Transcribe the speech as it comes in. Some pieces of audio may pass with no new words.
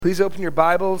Please open your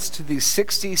Bibles to the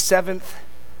 67th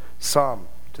Psalm.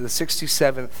 To the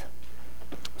 67th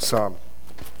Psalm.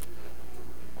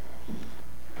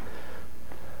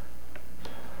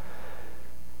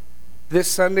 This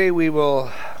Sunday we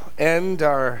will end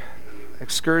our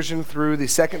excursion through the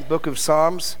second book of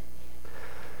Psalms.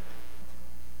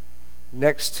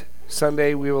 Next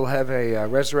Sunday we will have a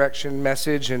resurrection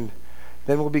message, and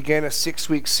then we'll begin a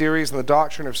 6-week series on the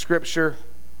doctrine of Scripture.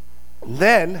 And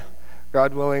then,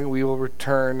 God willing, we will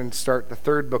return and start the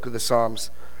third book of the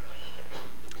Psalms.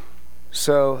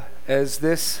 So, as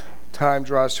this time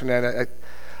draws to an end,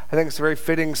 I think it's a very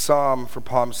fitting psalm for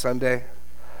Palm Sunday.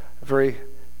 A very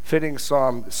fitting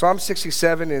psalm. Psalm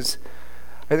 67 is,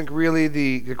 I think, really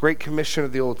the Great Commission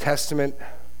of the Old Testament.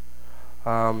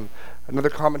 Another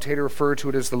commentator referred to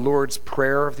it as the Lord's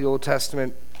Prayer of the Old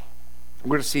Testament.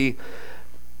 We're going to see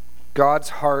God's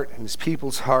heart and his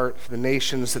people's heart for the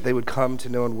nations, that they would come to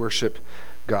know and worship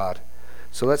God.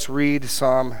 So let's read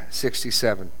Psalm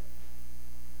 67.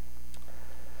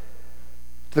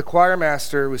 To the choir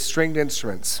master with stringed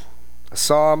instruments, a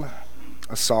psalm,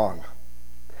 a song.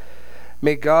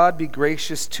 May God be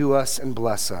gracious to us and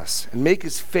bless us, and make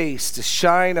his face to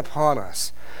shine upon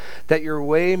us, that your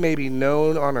way may be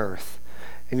known on earth,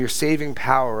 and your saving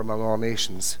power among all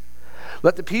nations.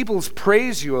 Let the peoples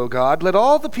praise you, O God. Let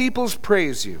all the peoples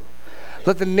praise you.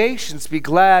 Let the nations be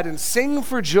glad and sing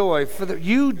for joy, for that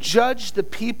you judge the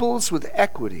peoples with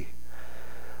equity.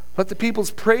 Let the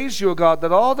peoples praise you, O God.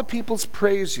 Let all the peoples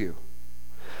praise you.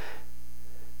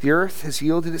 The earth has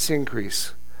yielded its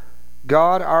increase.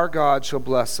 God, our God, shall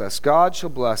bless us. God shall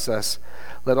bless us.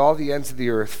 Let all the ends of the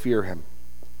earth fear him.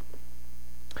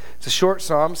 It's a short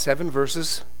psalm, 7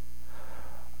 verses,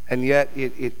 and yet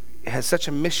it has such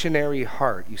a missionary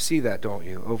heart. You see that, don't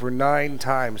you? Over 9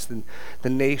 times the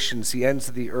nations, the ends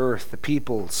of the earth, the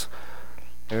peoples,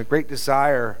 and a great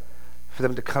desire for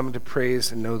them to come to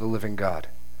praise and know the living God.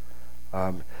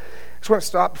 I just want to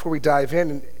stop before we dive in.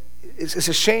 And it's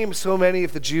a shame so many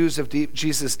of the Jews of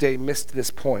Jesus' day missed this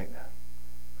point.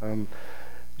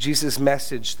 Jesus'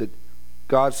 message that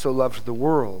God so loved the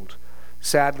world,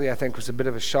 sadly, I think, was a bit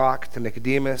of a shock to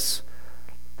Nicodemus.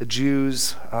 The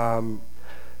Jews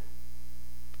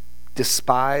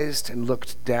despised and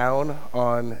looked down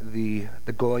on the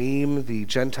Goyim, the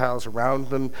Gentiles around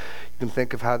them. You can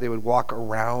think of how they would walk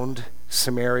around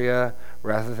Samaria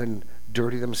rather than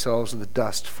dirty themselves in the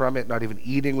dust from it, not even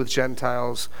eating with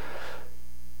Gentiles.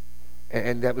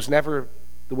 And that was never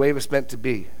the way it was meant to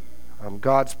be.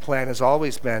 God's plan has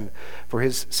always been for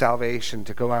his salvation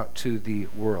to go out to the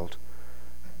world.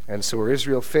 And so where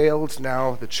Israel failed,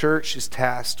 now the church is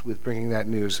tasked with bringing that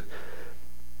news.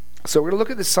 So we're going to look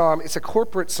at this psalm. It's a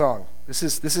corporate song. This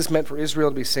is meant for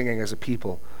Israel to be singing as a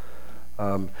people.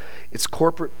 It's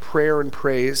corporate prayer and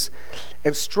praise.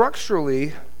 And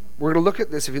structurally, we're going to look at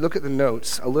this, if you look at the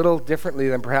notes, a little differently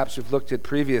than perhaps we've looked at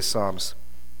previous psalms.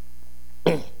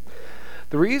 The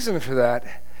reason for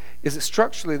that is that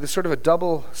structurally there's sort of a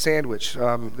double sandwich.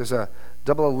 There's a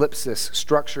double ellipsis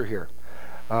structure here.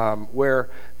 Where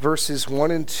verses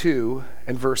 1 and 2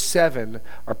 and verse 7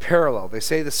 are parallel. They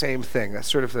say the same thing. That's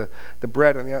sort of the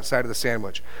bread on the outside of the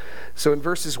sandwich. So in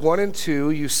verses 1 and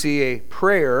 2, you see a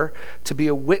prayer to be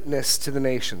a witness to the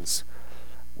nations,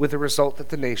 with the result that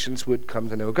the nations would come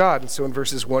to know God. And so in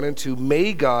verses 1 and 2,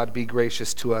 may God be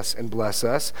gracious to us and bless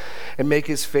us, and make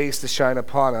his face to shine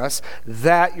upon us,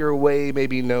 that your way may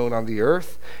be known on the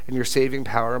earth, and your saving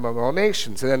power among all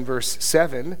nations. And then verse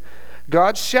 7,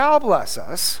 God shall bless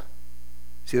us.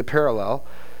 See the parallel?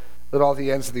 Let all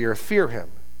the ends of the earth fear him.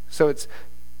 So it's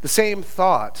the same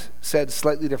thought said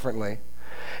slightly differently.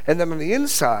 And then on the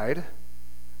inside,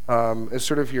 as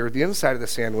sort of the inside of the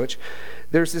sandwich,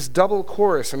 there's this double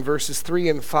chorus in verses 3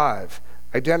 and 5,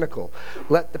 identical.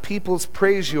 Let the peoples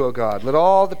praise you, O God. Let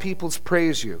all the peoples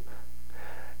praise you.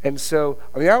 And so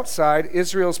on the outside,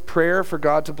 Israel's prayer for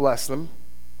God to bless them,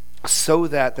 so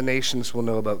that the nations will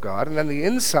know about God. And then the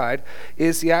inside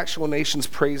is the actual nations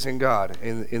praising God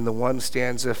in the one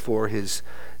stanza for his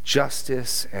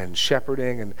justice and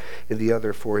shepherding, and in the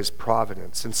other for his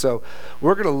providence. And so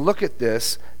we're going to look at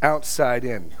this outside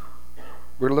in.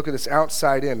 We're going to look at this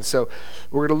outside in. So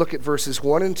we're going to look at verses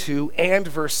 1 and 2 and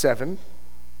verse 7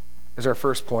 as our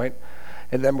first point,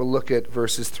 and then we'll look at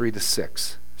verses 3 to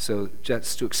 6. So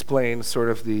just to explain sort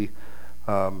of the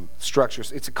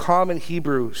structures. It's a common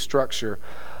Hebrew structure,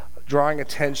 drawing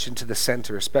attention to the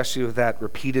center, especially with that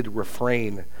repeated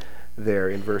refrain there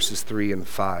in verses 3 and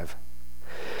 5.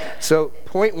 So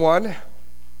point 1,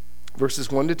 verses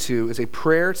 1 to 2, is a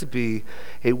prayer to be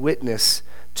a witness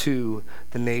to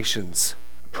the nations.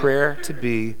 A prayer to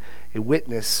be a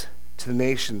witness to the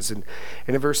nations. And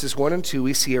in verses 1 and 2,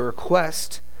 we see a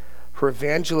request for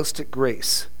evangelistic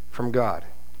grace from God.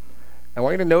 I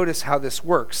want you to notice how this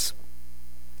works.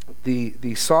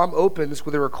 The psalm opens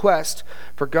with a request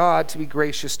for God to be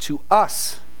gracious to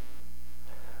us,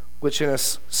 which in a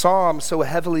psalm so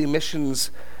heavily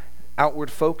missions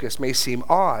outward focused may seem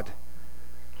odd.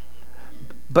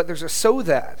 But there's a so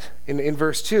that in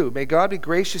verse 2. May God be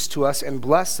gracious to us and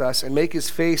bless us and make his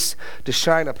face to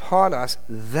shine upon us,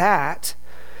 that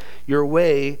your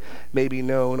way may be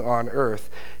known on earth,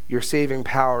 your saving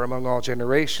power among all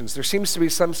generations. There seems to be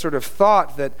some sort of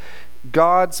thought that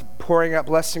God's pouring out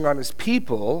blessing on his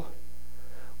people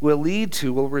will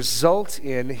result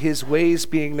in his ways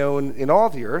being known in all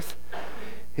the earth,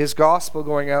 his gospel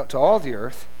going out to all the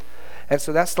earth. And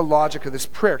so that's the logic of this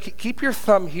prayer. Keep your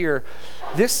thumb here.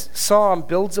 This psalm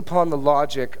builds upon the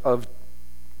logic of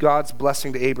God's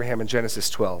blessing to Abraham in Genesis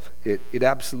 12. It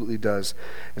absolutely does.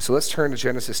 And so let's turn to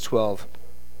Genesis 12,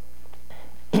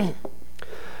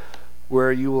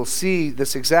 where you will see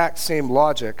this exact same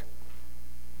logic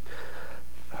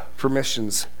for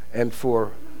missions and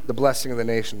for the blessing of the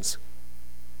nations.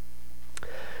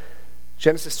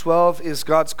 Genesis 12 is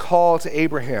God's call to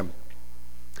Abraham.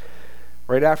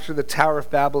 Right after the Tower of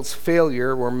Babel's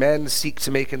failure, where men seek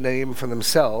to make a name for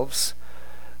themselves,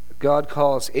 God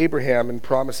calls Abraham and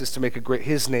promises to make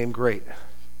his name great.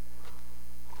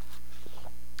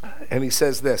 And he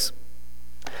says this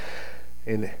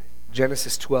in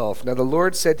Genesis 12. Now the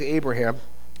Lord said to Abram,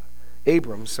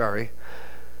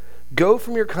 go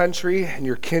from your country and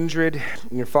your kindred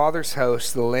and your father's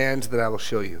house to the land that I will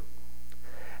show you.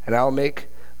 And I will make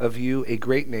of you a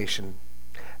great nation,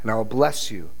 and I will bless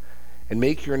you and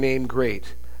make your name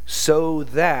great, so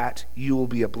that you will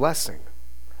be a blessing.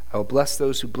 I will bless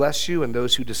those who bless you, and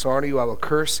those who dishonor you I will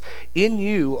curse. In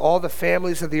you all the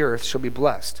families of the earth shall be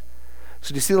blessed. So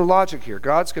do you see the logic here?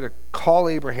 God's going to call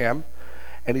Abraham,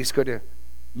 and he's going to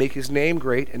make his name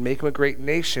great and make him a great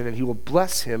nation, and he will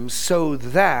bless him so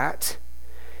that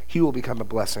he will become a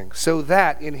blessing, so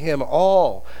that in him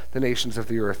all the nations of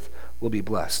the earth will be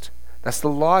blessed. That's the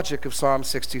logic of Psalm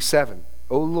 67.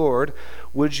 O Lord,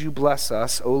 would you bless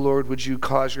us? O Lord, would you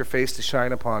cause your face to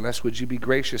shine upon us? Would you be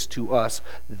gracious to us,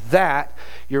 that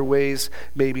your ways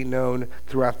may be known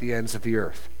throughout the ends of the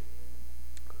earth?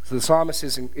 So the psalmist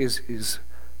is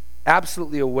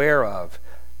absolutely aware of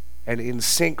and in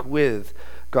sync with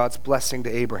God's blessing to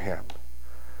Abraham.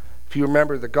 If you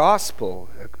remember, the gospel,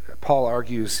 Paul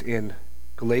argues in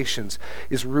Galatians,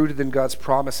 is rooted in God's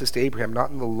promises to Abraham, not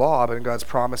in the law, but in God's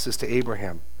promises to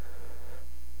Abraham.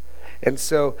 And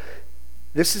so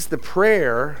this is the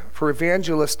prayer for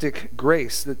evangelistic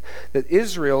grace that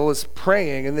Israel is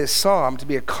praying in this psalm to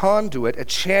be a conduit, a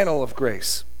channel of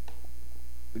grace.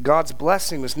 God's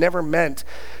blessing was never meant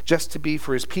just to be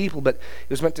for his people, but it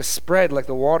was meant to spread like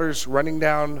the waters running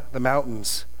down the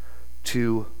mountains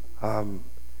to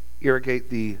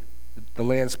irrigate the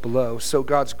lands below. So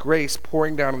God's grace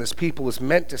pouring down on his people was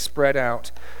meant to spread out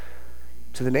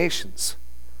to the nations.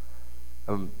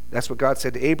 That's what God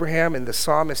said to Abraham, and the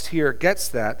psalmist here gets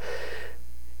that.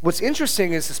 What's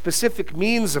interesting is the specific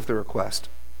means of the request.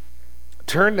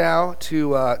 Turn now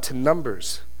to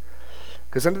Numbers,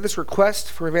 because under this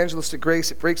request for evangelistic grace,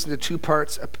 it breaks into two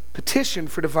parts: a petition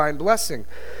for divine blessing.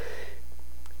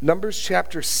 Numbers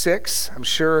chapter 6, I'm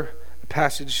sure a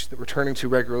passage that we're turning to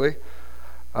regularly.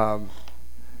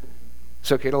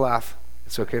 It's okay to laugh.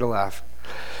 It's okay to laugh.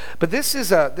 But this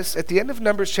at the end of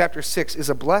Numbers chapter 6 is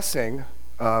a blessing,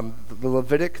 the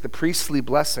Levitic, the priestly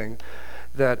blessing,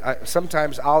 that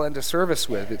sometimes I'll end a service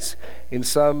with. It's in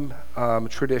some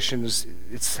traditions,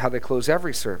 it's how they close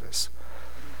every service.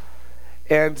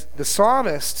 And the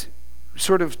psalmist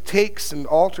sort of takes and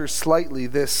alters slightly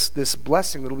this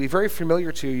blessing that will be very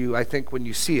familiar to you, I think, when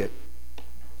you see it.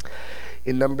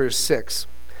 In Numbers 6,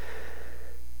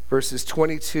 verses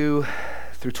 22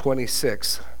 through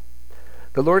 26.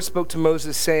 The Lord spoke to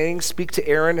Moses, saying, speak to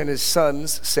Aaron and his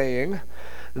sons, saying,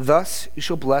 thus you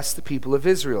shall bless the people of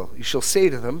Israel. You shall say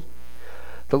to them,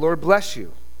 the Lord bless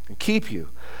you and keep you.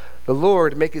 The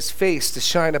Lord make his face to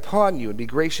shine upon you and be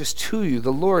gracious to you.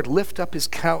 The Lord lift up his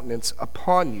countenance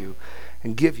upon you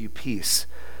and give you peace.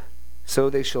 So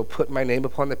they shall put my name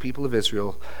upon the people of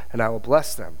Israel, and I will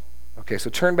bless them. Okay, so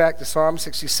turn back to Psalm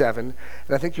 67,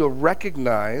 and I think you'll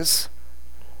recognize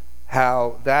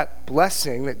how that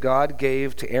blessing that God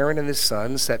gave to Aaron and his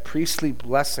sons, that priestly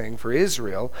blessing for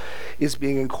Israel, is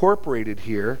being incorporated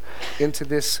here into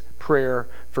this prayer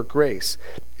for grace.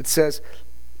 It says,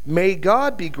 may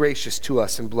God be gracious to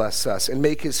us and bless us and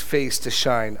make his face to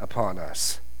shine upon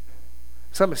us.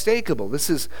 It's unmistakable. This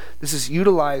is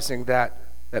utilizing that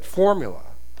formula.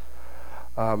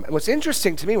 And what's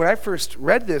interesting to me when I first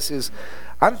read this is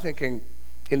I'm thinking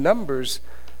in Numbers,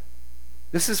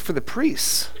 this is for the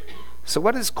priests. So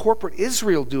what is corporate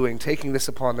Israel doing taking this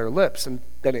upon their lips? And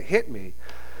then it hit me.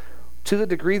 To the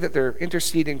degree that they're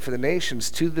interceding for the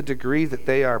nations, to the degree that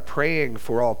they are praying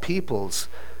for all peoples,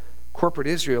 corporate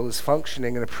Israel is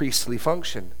functioning in a priestly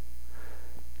function.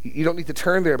 You don't need to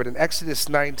turn there, but in Exodus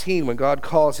 19, when God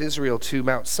calls Israel to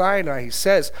Mount Sinai, he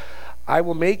says, I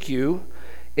will make you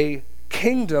a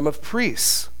kingdom of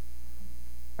priests,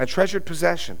 a treasured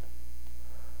possession.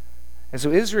 And so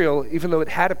Israel, even though it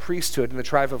had a priesthood in the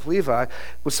tribe of Levi,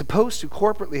 was supposed to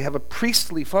corporately have a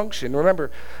priestly function.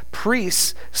 Remember,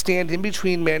 priests stand in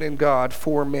between man and God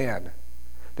for man.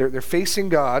 They're facing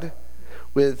God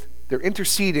they're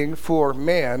interceding for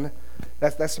man.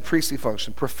 That's the priestly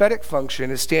function. Prophetic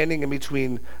function is standing in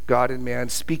between God and man,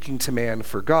 speaking to man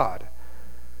for God.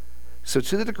 So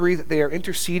to the degree that they are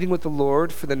interceding with the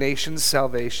Lord for the nation's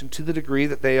salvation, to the degree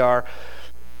that they are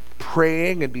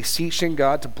praying and beseeching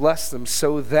God to bless them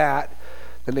so that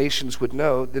the nations would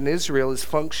know, then Israel is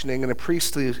functioning in a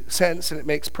priestly sense, and it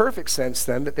makes perfect sense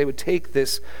then that they would take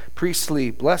this priestly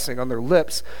blessing on their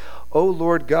lips. O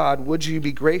Lord God, would you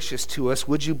be gracious to us?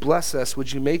 Would you bless us?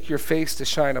 Would you make your face to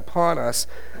shine upon us,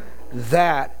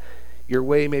 that your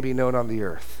way may be known on the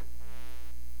earth?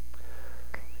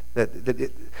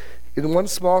 In one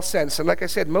small sense, and like I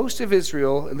said, most of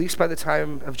Israel, at least by the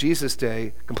time of Jesus'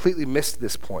 day, completely missed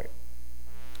this point.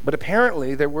 But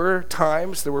apparently there were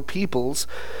times, there were peoples,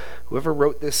 whoever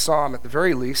wrote this psalm at the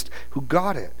very least, who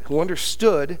got it, who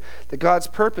understood that God's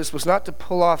purpose was not to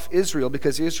pull off Israel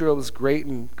because Israel was great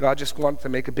and God just wanted to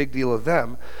make a big deal of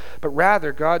them, but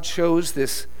rather God chose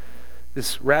this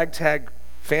ragtag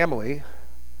family,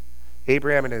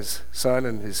 Abraham and his son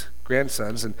and his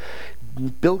grandsons, and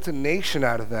built a nation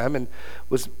out of them and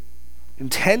was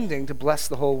intending to bless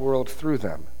the whole world through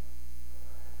them.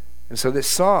 And so this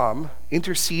psalm,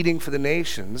 interceding for the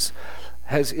nations,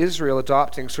 has Israel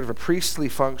adopting sort of a priestly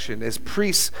function as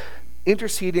priests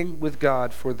interceding with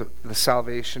God for the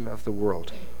salvation of the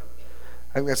world.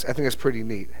 I think that's pretty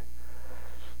neat.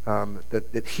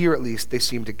 That here at least they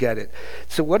seem to get it.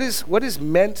 So what is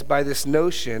meant by this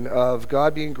notion of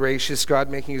God being gracious, God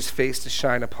making his face to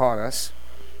shine upon us?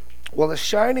 Well, a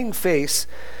shining face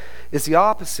is the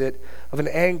opposite of an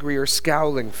angry or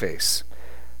scowling face.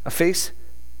 A face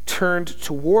turned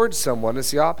towards someone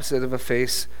is the opposite of a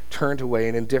face turned away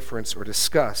in indifference or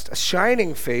disgust. A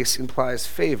shining face implies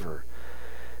favor,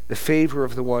 the favor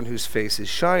of the one whose face is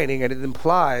shining, and it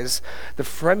implies the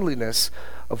friendliness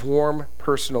of warm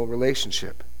personal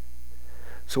relationship.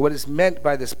 So what is meant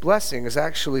by this blessing is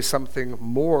actually something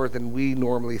more than we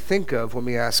normally think of when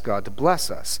we ask God to bless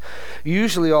us.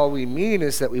 Usually all we mean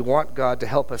is that we want God to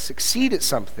help us succeed at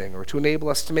something, or to enable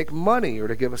us to make money, or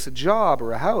to give us a job,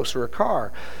 or a house, or a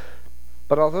car.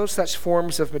 But although such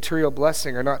forms of material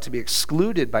blessing are not to be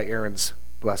excluded by Aaron's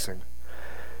blessing,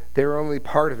 they are only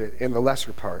part of it and the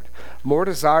lesser part. More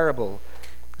desirable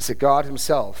is that God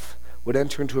himself would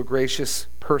enter into a gracious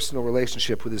personal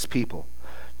relationship with his people.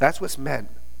 That's what's meant.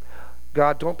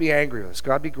 God, don't be angry with us.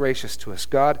 God, be gracious to us.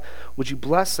 God, would you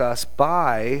bless us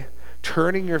by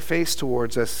turning your face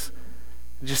towards us?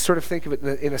 Just sort of think of it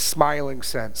in a smiling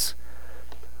sense.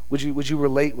 Would you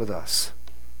relate with us?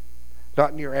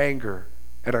 Not in your anger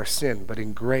at our sin, but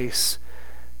in grace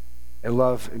and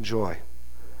love and joy.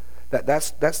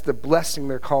 That's the blessing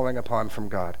they're calling upon from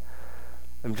God.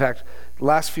 In fact, the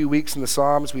last few weeks in the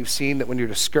Psalms, we've seen that when you're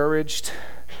discouraged,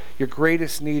 your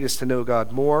greatest need is to know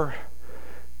God more.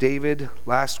 David,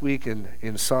 last week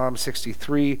in Psalm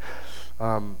 63,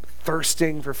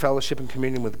 thirsting for fellowship and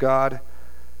communion with God.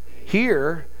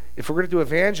 Here, if we're going to do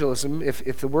evangelism,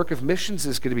 if the work of missions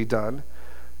is going to be done,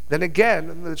 then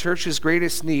again, the church's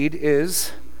greatest need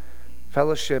is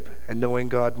fellowship and knowing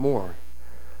God more.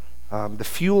 The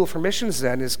fuel for missions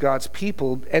then is God's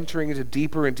people entering into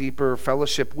deeper and deeper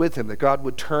fellowship with him, that God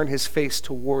would turn his face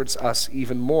towards us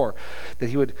even more, that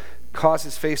he would cause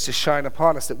his face to shine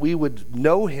upon us, that we would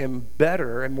know him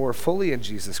better and more fully in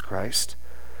Jesus Christ.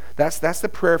 That's the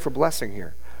prayer for blessing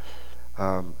here.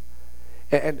 And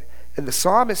the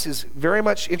psalmist is very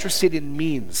much interested in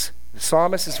means. The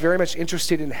psalmist is very much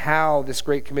interested in how this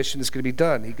great commission is going to be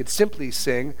done. He could simply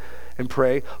sing and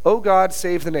pray, "O God,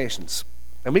 save the nations."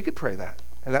 And we could pray that,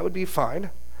 and that would be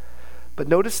fine. But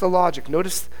notice the logic.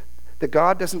 Notice that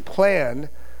God doesn't plan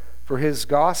for his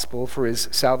gospel, for his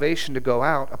salvation to go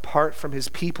out apart from his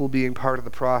people being part of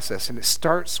the process. And it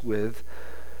starts with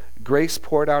grace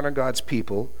poured out on God's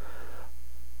people,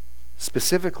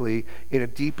 specifically in a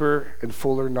deeper and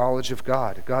fuller knowledge of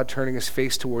God, God turning his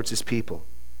face towards his people.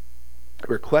 a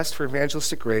request for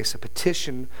evangelistic grace, a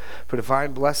petition for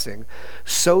divine blessing,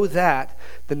 so that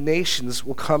the nations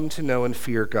will come to know and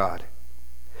fear God.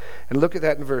 And look at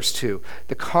that in verse 2.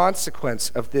 The consequence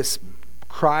of this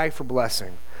cry for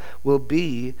blessing will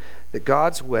be that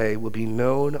God's way will be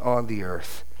known on the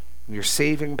earth, and your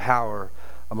saving power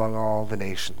among all the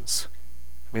nations.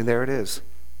 I mean, there it is.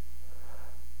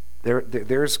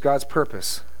 There's God's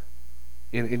purpose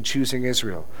in choosing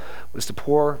Israel, was to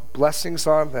pour blessings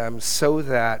on them so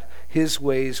that his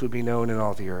ways would be known in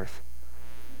all the earth,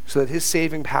 so that his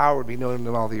saving power would be known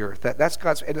in all the earth. That's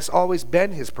God's, and it's always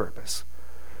been his purpose.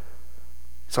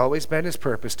 It's always been his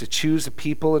purpose to choose a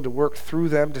people and to work through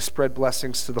them to spread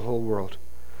blessings to the whole world.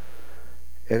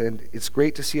 And it's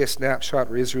great to see a snapshot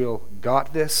where Israel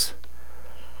got this.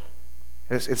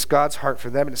 It's God's heart for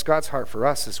them, and it's God's heart for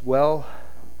us as well.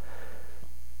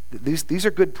 These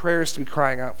are good prayers to be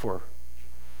crying out for.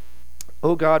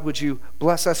 Oh God, would you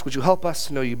bless us? Would you help us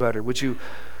to know you better? Would you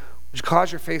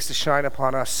cause your face to shine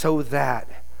upon us so that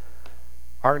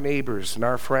our neighbors and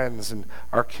our friends and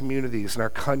our communities and our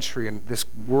country and this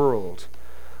world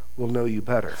will know you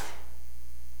better?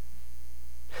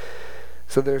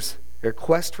 So there's a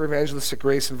request for evangelistic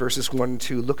grace in verses 1 and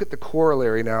 2. Look at the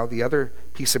corollary now, the other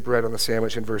piece of bread on the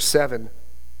sandwich in verse 7.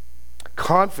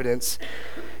 Confidence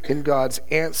in God's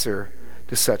answer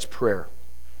to such prayer.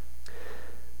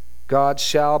 God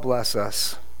shall bless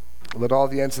us. Let all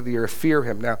the ends of the earth fear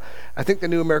him. Now, I think the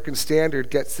New American Standard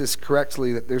gets this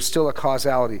correctly, that there's still a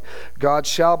causality. God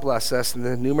shall bless us, and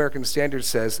the New American Standard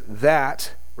says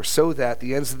that, or so that,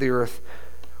 the ends of the earth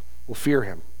will fear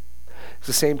him. It's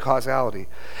the same causality.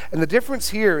 And the difference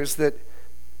here is that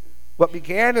what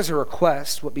began as a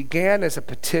request, what began as a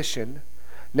petition,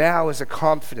 now is a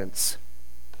confidence.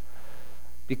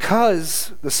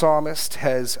 Because the psalmist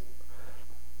has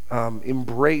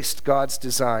embraced God's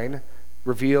design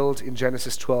revealed in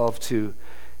Genesis 12 to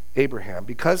Abraham,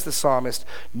 because the psalmist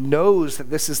knows that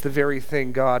this is the very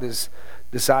thing God is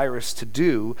desirous to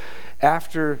do,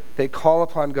 after they call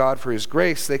upon God for his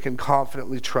grace, they can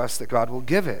confidently trust that God will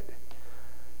give it.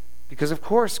 Because of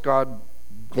course God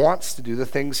wants to do the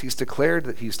things he's declared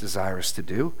that he's desirous to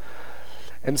do.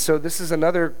 And so this is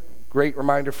another great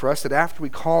reminder for us that after we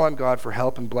call on God for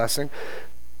help and blessing,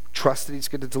 trust that he's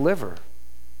going to deliver.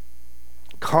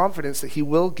 Confidence that he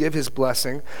will give his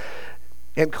blessing,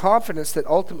 and confidence that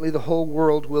ultimately the whole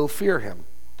world will fear him.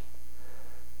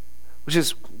 Which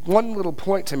is one little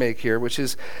point to make here, which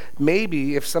is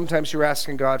maybe if sometimes you're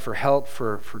asking God for help,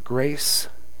 for grace,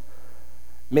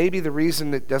 maybe the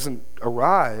reason it doesn't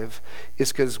arrive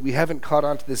is because we haven't caught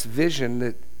on to this vision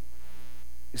that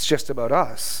it's just about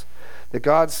us. That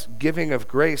God's giving of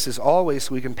grace is always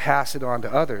so we can pass it on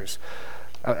to others.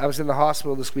 I was in the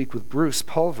hospital this week with Bruce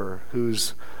Pulver,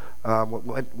 who's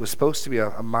what was supposed to be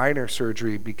a minor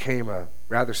surgery became a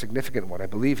rather significant one. I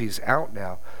believe he's out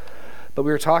now. But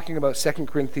we were talking about 2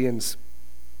 Corinthians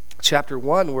chapter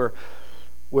 1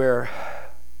 where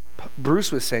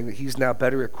Bruce was saying that he's now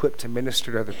better equipped to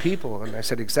minister to other people. And I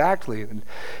said, exactly. And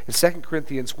in 2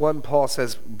 Corinthians 1, Paul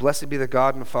says, "Blessed be the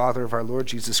God and Father of our Lord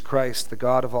Jesus Christ, the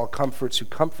God of all comforts, who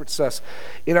comforts us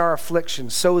in our affliction,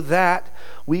 so that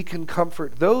we can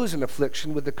comfort those in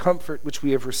affliction with the comfort which we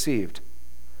have received."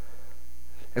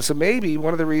 And so maybe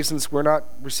one of the reasons we're not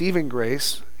receiving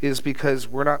grace is because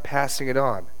we're not passing it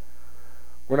on.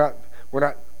 We're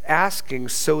not asking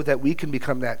so that we can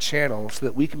become that channel, so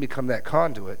that we can become that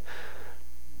conduit.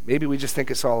 Maybe we just think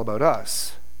it's all about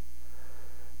us.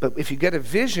 But if you get a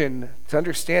vision to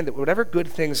understand that whatever good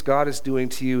things God is doing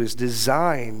to you is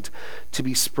designed to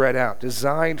be spread out,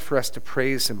 designed for us to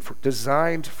praise him,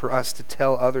 designed for us to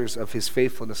tell others of his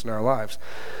faithfulness in our lives,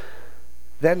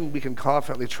 then we can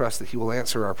confidently trust that he will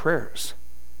answer our prayers,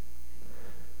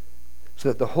 so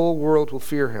that the whole world will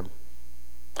fear him.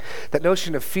 That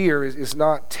notion of fear is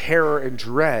not terror and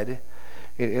dread.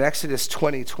 In Exodus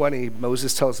 20:20,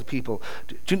 Moses tells the people,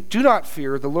 do not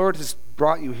fear, the Lord has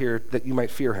brought you here that you might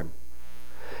fear him.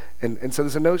 And so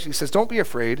there's a notion, he says, don't be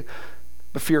afraid,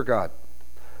 but fear God.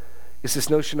 It's this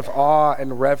notion of awe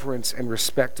and reverence and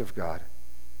respect of God.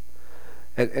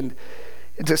 And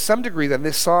to some degree, then,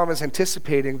 this psalm is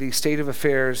anticipating the state of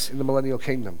affairs in the millennial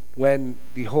kingdom, when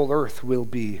the whole earth will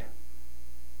be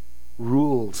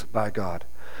ruled by God,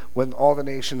 when all the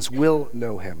nations will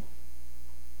know him.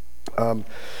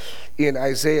 In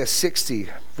Isaiah 60,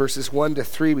 verses 1 to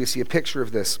 3, we see a picture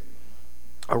of this.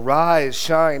 "Arise,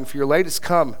 shine, for your light has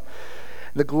come,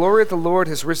 The glory of the Lord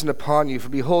has risen upon you, for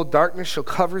behold, darkness shall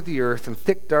cover the earth, and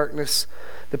thick darkness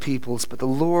the peoples, but the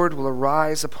Lord will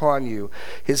arise upon you.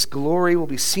 His glory will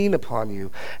be seen upon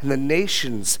you, and the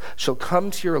nations shall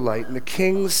come to your light, and the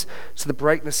kings to the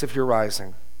brightness of your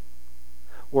rising.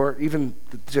 Or even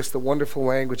just the wonderful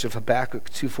language of Habakkuk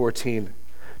 2:14,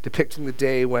 depicting the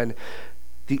day when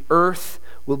the earth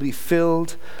will be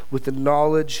filled with the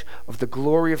knowledge of the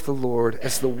glory of the Lord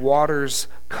as the waters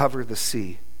cover the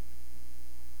sea.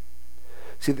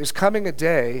 See, there's coming a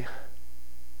day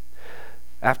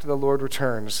after the Lord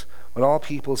returns when all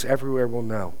peoples everywhere will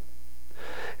know.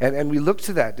 And we look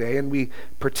to that day and we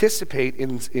participate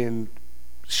in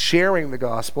sharing the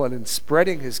gospel and in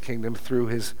spreading his kingdom through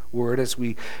his word as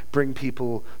we bring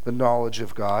people the knowledge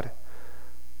of God.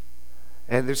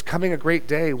 And there's coming a great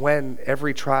day when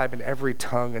every tribe and every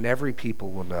tongue and every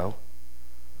people will know.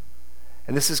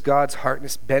 And this is God's heart, and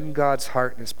it's been God's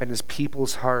heart, and it's been his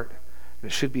people's heart,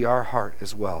 and it should be our heart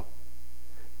as well.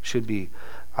 It should be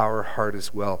our heart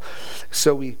as well.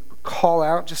 So we call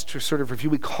out, just to sort of review,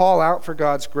 we call out for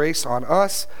God's grace on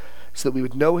us so that we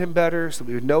would know him better, so that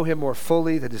we would know him more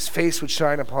fully, that his face would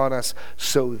shine upon us,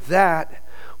 so that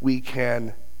we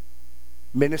can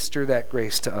minister that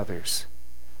grace to others.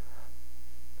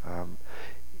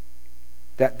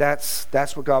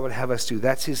 That's what God would have us do.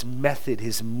 That's his method,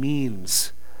 his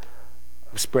means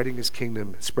of spreading his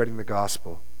kingdom, spreading the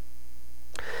gospel.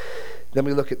 Then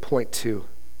we look at point 2.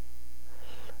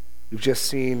 We've just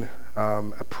seen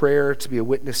a prayer to be a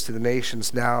witness to the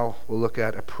nations. Now we'll look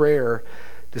at a prayer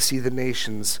to see the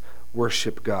nations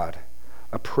worship God.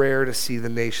 A prayer to see the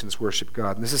nations worship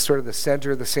God. And this is sort of the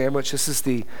center of the sandwich. This is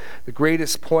the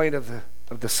greatest point of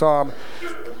the psalm.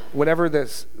 Whenever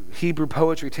this Hebrew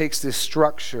poetry takes this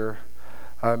structure,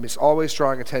 it's always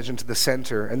drawing attention to the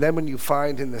center. And then when you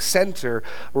find in the center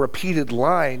a repeated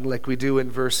line like we do in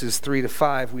verses 3 to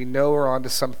 5, we know we're onto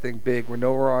something big. We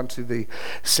know we're onto the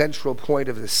central point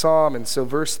of the psalm. And so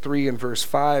verse 3 and verse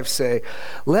 5 say,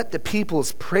 "Let the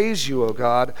peoples praise you, O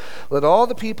God. Let all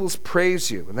the peoples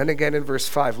praise you." And then again in verse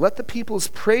 5, "Let the peoples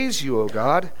praise you, O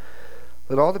God.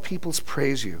 Let all the peoples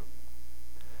praise you."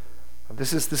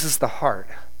 This is the heart.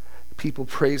 People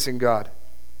praising God.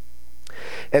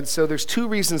 And so there's 2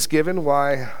 reasons given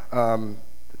why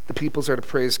the peoples are to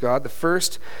praise God. The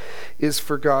first is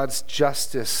for God's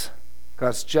justice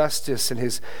and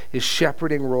his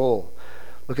shepherding role.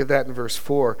 Look at that in verse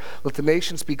 4. "Let the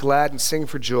nations be glad and sing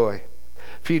for joy,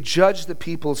 for you judge the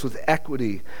peoples with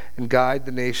equity and guide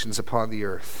the nations upon the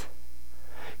earth."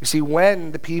 You see,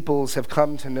 when the peoples have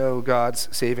come to know God's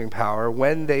saving power,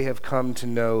 when they have come to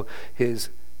know his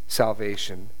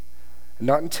salvation, and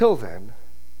not until then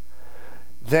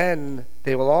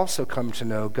they will also come to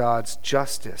know God's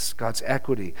justice, God's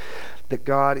equity, that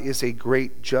God is a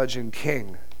great judge and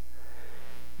king.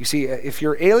 You see, if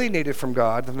you're alienated from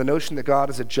God, then the notion that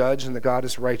God is a judge and that God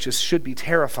is righteous should be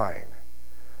terrifying.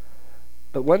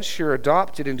 But once you're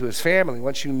adopted into his family,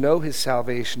 once you know his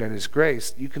salvation and his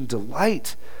grace, you can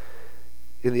delight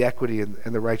in the equity and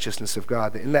the righteousness of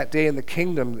God. In that day in the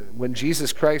kingdom, when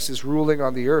Jesus Christ is ruling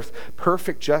on the earth,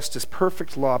 perfect justice,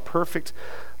 perfect law, perfect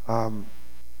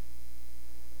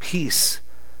peace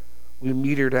will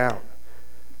be metered out.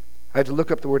 I had to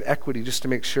look up the word equity just to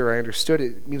make sure I understood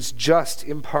it. It means just,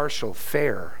 impartial,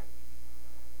 fair.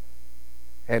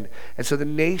 And so the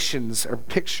nations are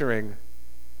picturing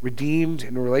redeemed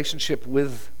in a relationship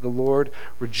with the Lord,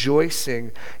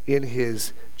 rejoicing in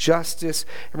his justice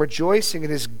and rejoicing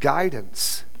in his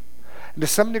guidance. And to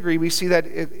some degree, we see that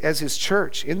as his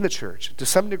church, in the church. To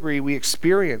some degree, we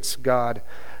experience God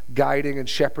guiding and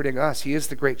shepherding us. He is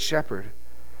the great shepherd.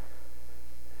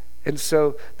 And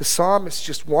so the psalmist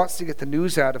just wants to get the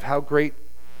news out of how great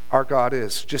our God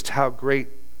is, just how great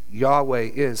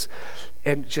Yahweh is,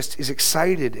 and just is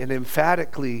excited and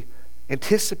emphatically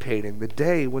anticipating the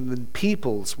day when the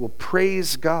peoples will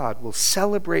praise God, will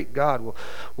celebrate God,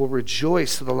 will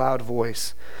rejoice with a loud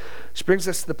voice. Which brings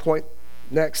us to the point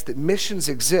next that missions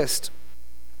exist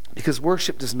because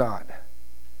worship does not.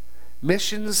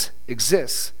 Missions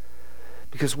exists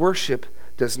because worship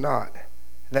does not.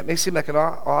 And that may seem like an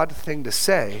odd thing to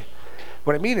say.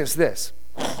 What I mean is this.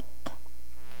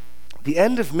 The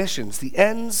end of missions, the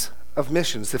ends of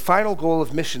missions, the final goal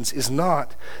of missions is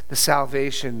not the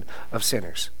salvation of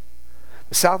sinners.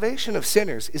 The salvation of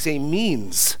sinners is a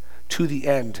means to the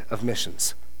end of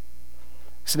missions.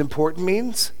 It's an important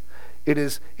means. It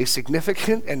is a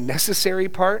significant and necessary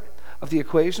part of the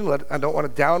equation. I don't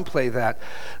want to downplay that.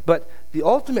 But the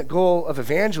ultimate goal of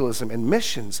evangelism and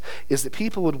missions is that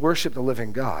people would worship the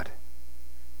living God.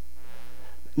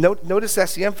 Notice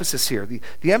that's the emphasis here.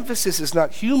 The emphasis is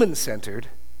not human-centered,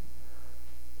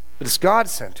 but it's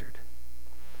God-centered.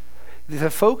 The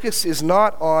focus is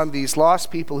not on these lost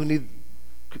people who need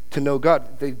to know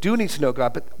God. They do need to know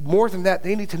God, but more than that,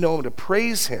 they need to know Him, to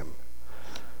praise Him.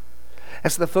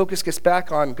 And so the focus gets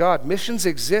back on God. Missions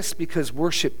exist because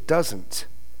worship doesn't.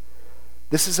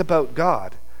 This is about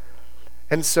God.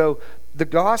 And so the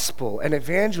gospel and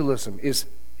evangelism is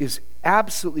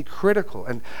absolutely critical,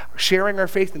 and sharing our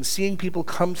faith and seeing people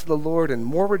come to the Lord, and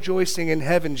more rejoicing in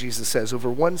heaven, Jesus says, over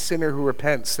one sinner who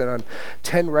repents than on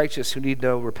 10 righteous who need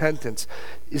no repentance,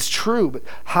 is true. But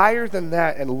higher than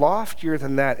that and loftier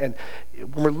than that, and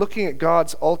when we're looking at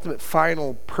God's ultimate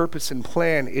final purpose and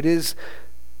plan, it is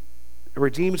a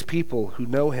redeemed people who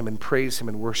know Him and praise Him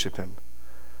and worship Him.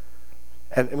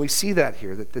 And we see that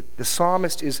here, that the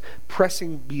psalmist is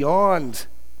pressing beyond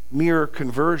mere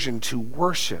conversion to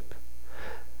worship.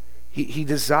 He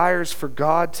desires for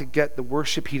God to get the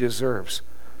worship He deserves.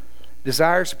 He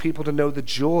desires for people to know the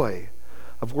joy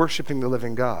of worshiping the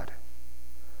living God.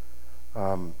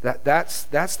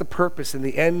 That's the purpose and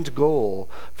the end goal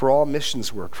for all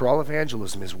missions work, for all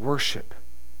evangelism, is worship.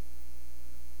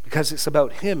 Because it's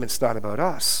about Him, it's not about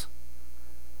us.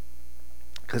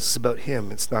 Because it's about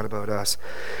Him, it's not about us.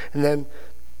 And then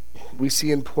we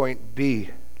see in point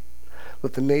B,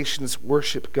 let the nations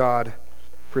worship God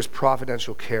for His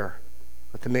providential care.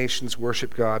 Let the nations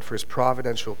worship God for His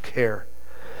providential care.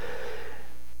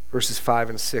 Verses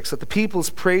 5 and 6. Let the peoples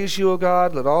praise you, O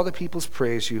God. Let all the peoples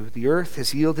praise you. The earth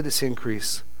has yielded its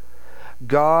increase.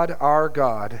 God, our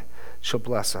God, shall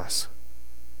bless us.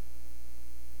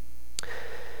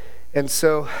 And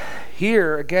so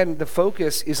here, again, the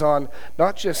focus is on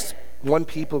not just one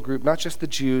people group, not just the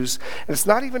Jews, and it's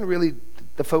not even really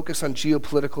the focus on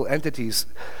geopolitical entities.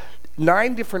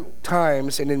 9 different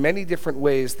times and in many different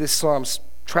ways, this psalm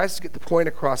tries to get the point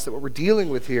across that what we're dealing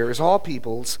with here is all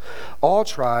peoples, all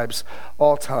tribes,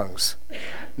 all tongues.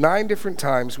 9 different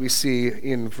times we see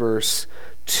in verse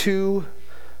 2,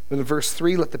 in verse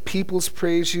 3, let the peoples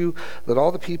praise you, let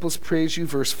all the peoples praise you.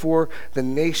 Verse 4, the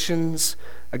nations,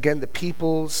 again the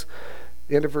peoples.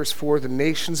 The end of verse 4, the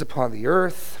nations upon the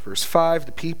earth. Verse 5,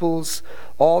 the peoples,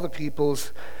 all the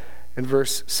peoples. And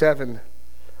verse 7,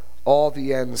 all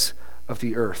the ends of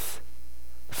the earth.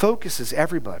 The focus is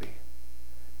everybody,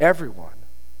 everyone.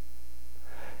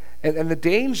 And the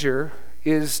danger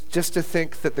is just to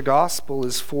think that the gospel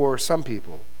is for some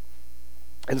people.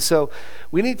 And so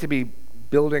we need to be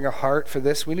building a heart for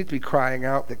this. We need to be crying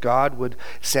out that God would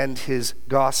send His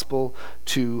gospel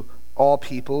to all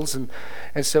peoples. And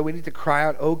so we need to cry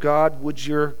out, oh God, would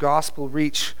your gospel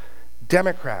reach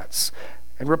Democrats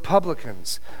and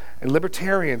Republicans and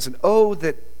libertarians, and oh,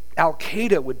 that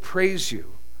Al-Qaeda would praise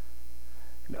you,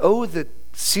 and oh, that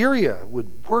Syria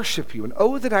would worship you, and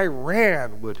oh, that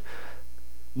Iran would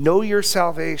know your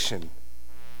salvation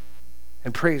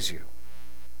and praise you.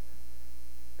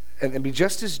 And be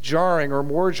just as jarring or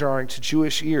more jarring to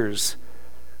Jewish ears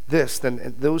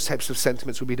than those types of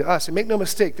sentiments would be to us. And make no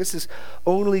mistake, this is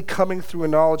only coming through a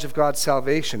knowledge of God's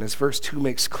salvation, as verse 2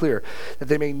 makes clear, that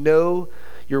they may know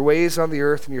your ways on the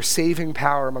earth and your saving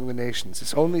power among the nations.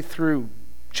 It's only through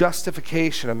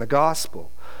justification and the gospel.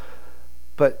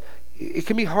 But it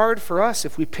can be hard for us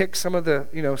if we pick some of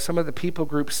the people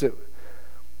groups that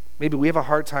maybe we have a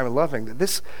hard time loving.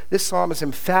 This psalm is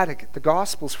emphatic. The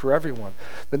gospel's for everyone.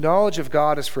 The knowledge of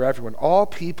God is for everyone. All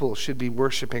people should be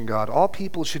worshiping God. All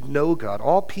people should know God.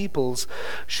 All peoples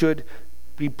should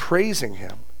be praising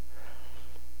Him.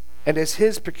 And as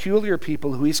His peculiar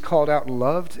people who He's called out and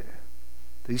loved,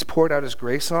 that He's poured out His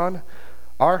grace on,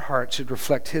 our heart should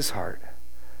reflect His heart.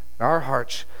 Our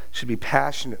hearts should be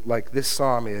passionate like this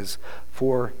psalm is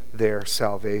for their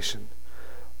salvation.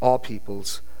 All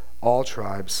peoples, all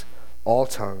tribes, all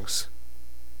tongues.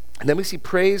 And then we see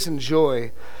praise and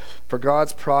joy for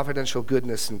God's providential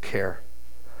goodness and care.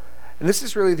 And this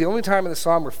is really the only time in the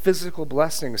psalm where physical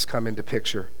blessings come into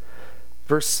picture.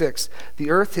 Verse 6, the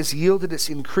earth has yielded its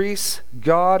increase.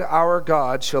 God, our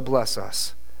God, shall bless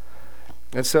us.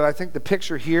 And so I think the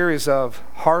picture here is of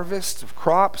harvest, of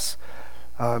crops.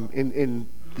 In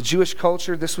the Jewish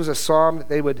culture, this was a psalm that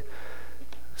they would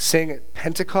sing at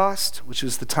Pentecost, which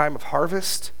was the time of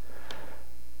harvest.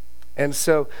 And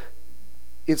so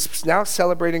it's now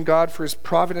celebrating God for His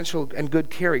providential and good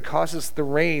care. He causes the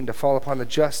rain to fall upon the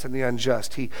just and the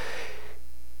unjust. He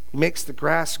makes the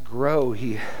grass grow.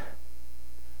 He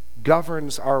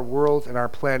governs our world and our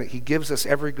planet. He gives us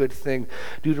every good thing.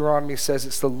 Deuteronomy says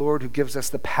it's the Lord who gives us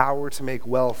the power to make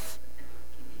wealth.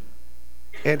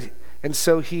 And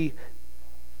so He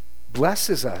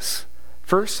blesses us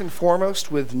First and foremost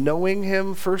with knowing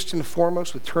him, first and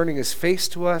foremost with turning his face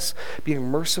to us, being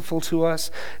merciful to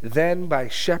us, then by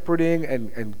shepherding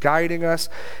and guiding us.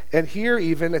 And here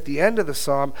even at the end of the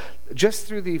psalm, just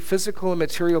through the physical and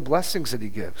material blessings that he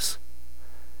gives.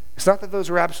 It's not that those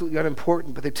are absolutely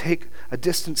unimportant, but they take a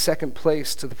distant second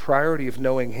place to the priority of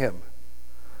knowing him.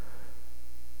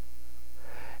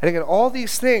 And again, all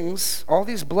these things, all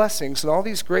these blessings and all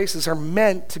these graces are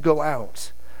meant to go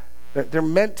out. They're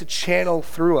meant to channel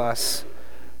through us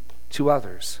to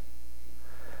others.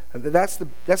 And that's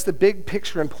the big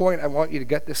picture and point I want you to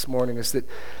get this morning, is that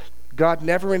God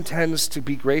never intends to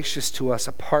be gracious to us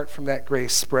apart from that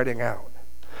grace spreading out,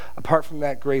 apart from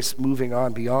that grace moving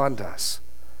on beyond us.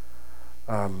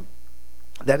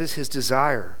 That is his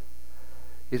desire.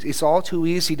 It's all too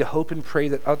easy to hope and pray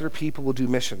that other people will do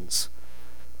missions.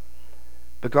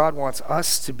 But God wants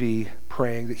us to be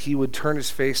praying that he would turn his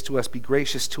face to us, be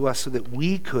gracious to us, so that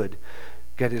we could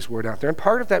get his word out there. And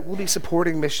part of that will be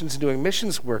supporting missions and doing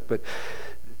missions work, but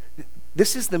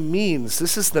this is the means,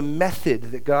 this is the method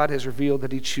that God has revealed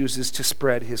that he chooses to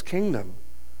spread his kingdom.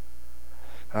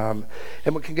 And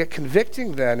what can get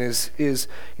convicting then is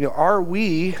are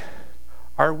we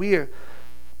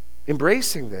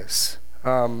embracing this?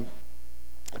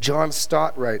 John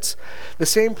Stott writes, "The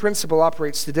same principle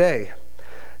operates today.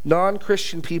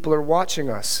 Non-Christian people are watching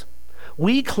us.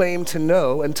 We claim to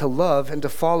know and to love and to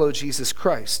follow Jesus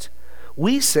Christ.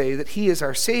 We say that he is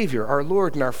our Savior, our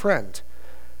Lord, and our friend.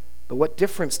 But what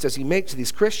difference does he make to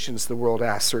these Christians?" the world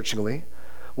asks searchingly.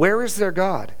 "Where is their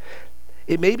God?"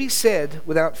 It may be said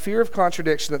without fear of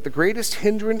contradiction that the greatest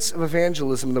hindrance of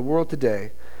evangelism in the world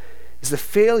today is the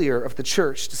failure of the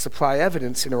church to supply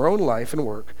evidence in her own life and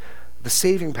work of the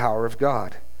saving power of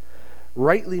God.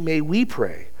 Rightly may we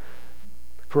pray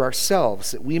for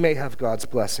ourselves, that we may have God's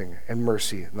blessing and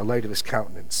mercy in the light of his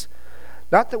countenance.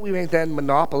 Not that we may then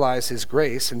monopolize his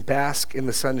grace and bask in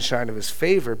the sunshine of his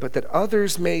favor, but that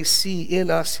others may see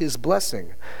in us his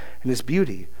blessing and his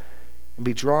beauty and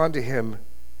be drawn to him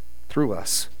through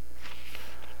us.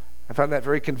 I found that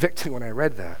very convicting when I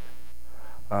read that.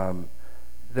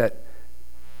 That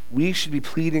we should be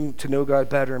pleading to know God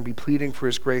better and be pleading for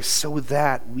his grace so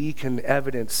that we can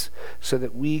evidence, so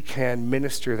that we can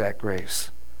minister that grace.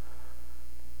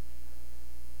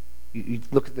 You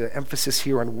look at the emphasis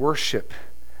here on worship,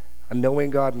 on knowing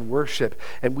God in worship,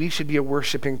 and we should be a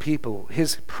worshiping people.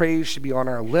 His praise should be on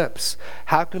our lips.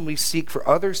 How can we seek for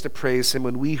others to praise him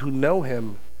when we who know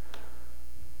him,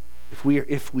 if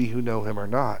we who know him are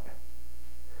not?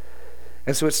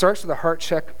 And so it starts with a heart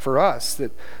check for us,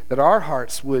 that our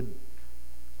hearts would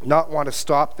not want to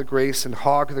stop the grace and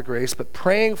hog the grace, but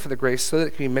praying for the grace so that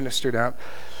it can be ministered out.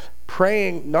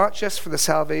 Praying not just for the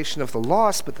salvation of the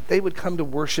lost, but that they would come to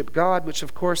worship God, which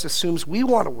of course assumes we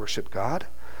want to worship God.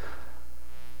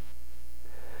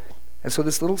 And so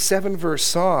this little 7-verse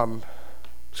psalm,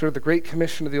 sort of the Great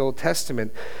Commission of the Old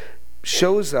Testament,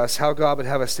 shows us how God would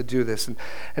have us to do this. And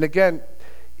again,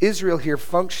 Israel here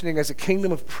functioning as a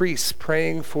kingdom of priests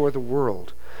praying for the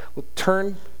world. We'll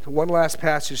turn to one last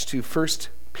passage, to 1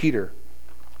 Peter.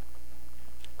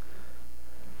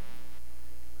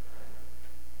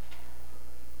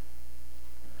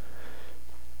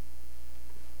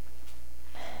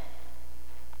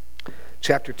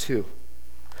 Chapter 2.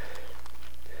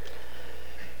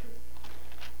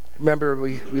 Remember,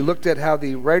 we looked at how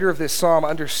the writer of this psalm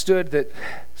understood that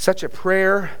such a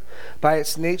prayer, by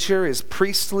its nature, is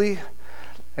priestly,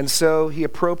 and so he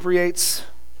appropriates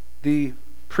the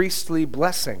priestly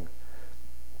blessing.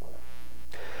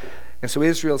 And so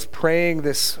Israel's praying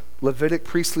this Levitic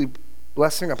priestly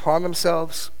blessing upon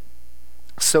themselves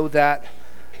so that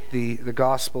the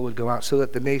gospel would go out, so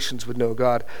that the nations would know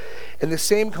God. And the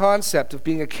same concept of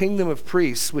being a kingdom of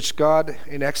priests, which God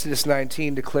in Exodus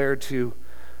 19 declared to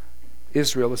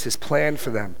Israel was his plan for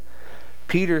them,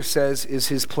 Peter says is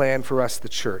his plan for us, the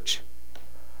church.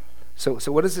 So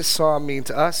what does this psalm mean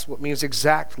to us? Well, it means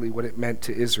exactly what it meant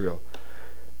to Israel.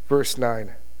 Verse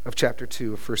 9 of chapter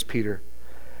 2 of 1 Peter.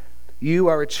 "You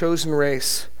are a chosen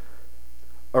race,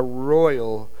 a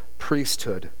royal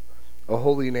priesthood, a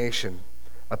holy nation,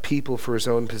 a people for his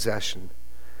own possession,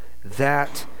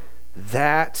 that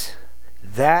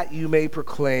you may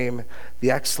proclaim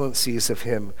the excellencies of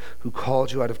him who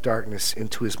called you out of darkness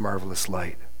into his marvelous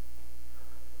light."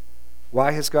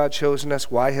 Why has God chosen us?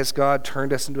 Why has God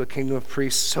turned us into a kingdom of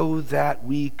priests? So that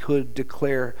we could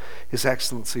declare his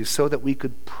excellencies, so that we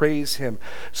could praise him,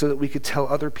 so that we could tell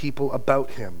other people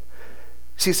about him.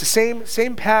 See, it's the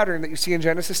same pattern that you see in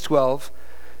Genesis 12.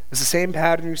 It's the same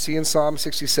pattern you see in Psalm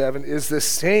 67, is the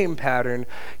same pattern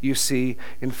you see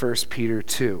in 1 Peter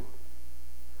 2.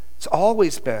 It's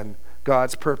always been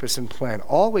God's purpose and plan,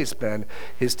 always been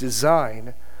his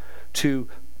design to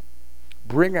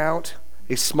bring out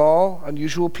a small,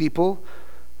 unusual people,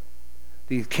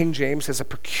 the King James says a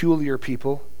peculiar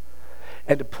people,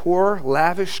 and to pour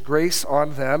lavish grace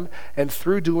on them, and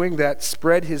through doing that,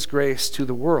 spread his grace to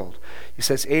the world. He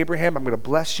says, Abraham, I'm going to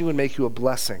bless you and make you a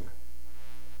blessing.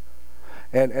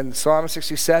 And Psalm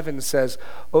 67 says,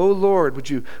 O Lord, would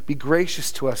you be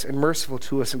gracious to us and merciful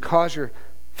to us and cause your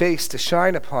face to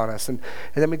shine upon us. And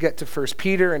then we get to 1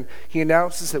 Peter, and he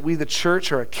announces that we, the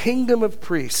church, are a kingdom of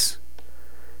priests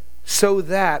so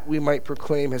that we might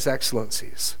proclaim his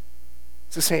excellencies.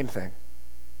 It's the same thing.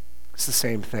 It's the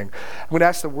same thing. I'm going to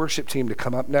ask the worship team to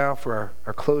come up now for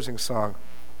our closing song.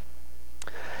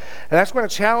 And I just want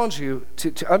to challenge you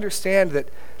to understand that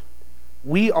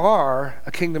we are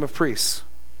a kingdom of priests.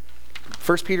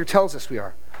 1 Peter tells us we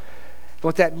are.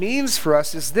 What that means for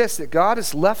us is this, that God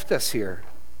has left us here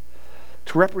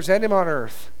to represent him on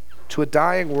earth to a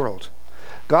dying world.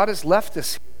 God has left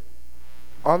us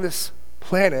on this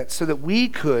planet so that we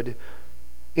could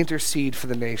intercede for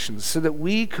the nations, so that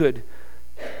we could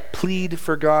plead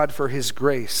for God for his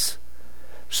grace,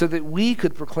 so that we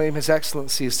could proclaim his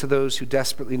excellencies to those who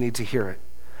desperately need to hear it.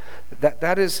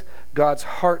 That is God's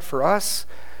heart for us,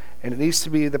 and it needs to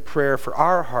be the prayer for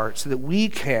our heart so that we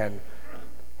can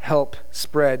help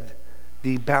spread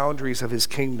the boundaries of his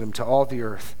kingdom to all the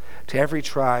earth, to every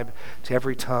tribe, to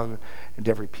every tongue, and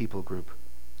to every people group.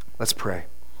 Let's pray.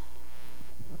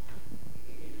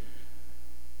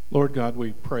 Lord God,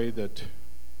 we pray that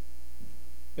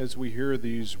as we hear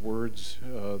these words,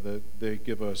 that they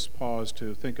give us pause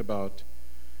to think about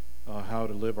how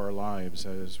to live our lives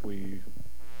as we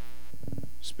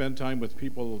spend time with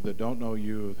people that don't know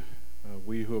you.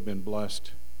 We who have been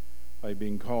blessed by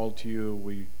being called to you,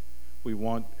 we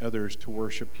want others to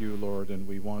worship you, Lord, and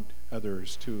we want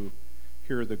others to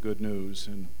hear the good news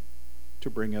and to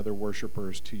bring other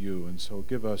worshipers to you. And so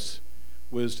give us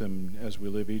wisdom as we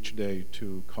live each day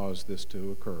to cause this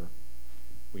to occur.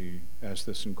 We ask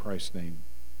this in Christ's name.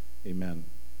 Amen.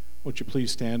 Won't you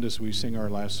please stand as we sing our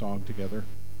last song together?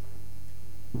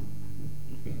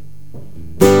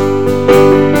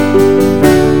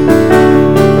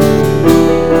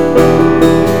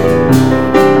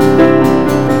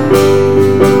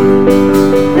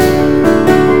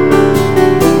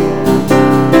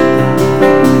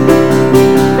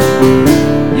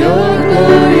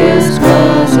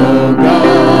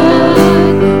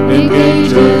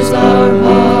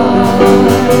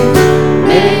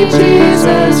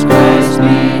 Jesus Christ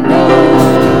be known.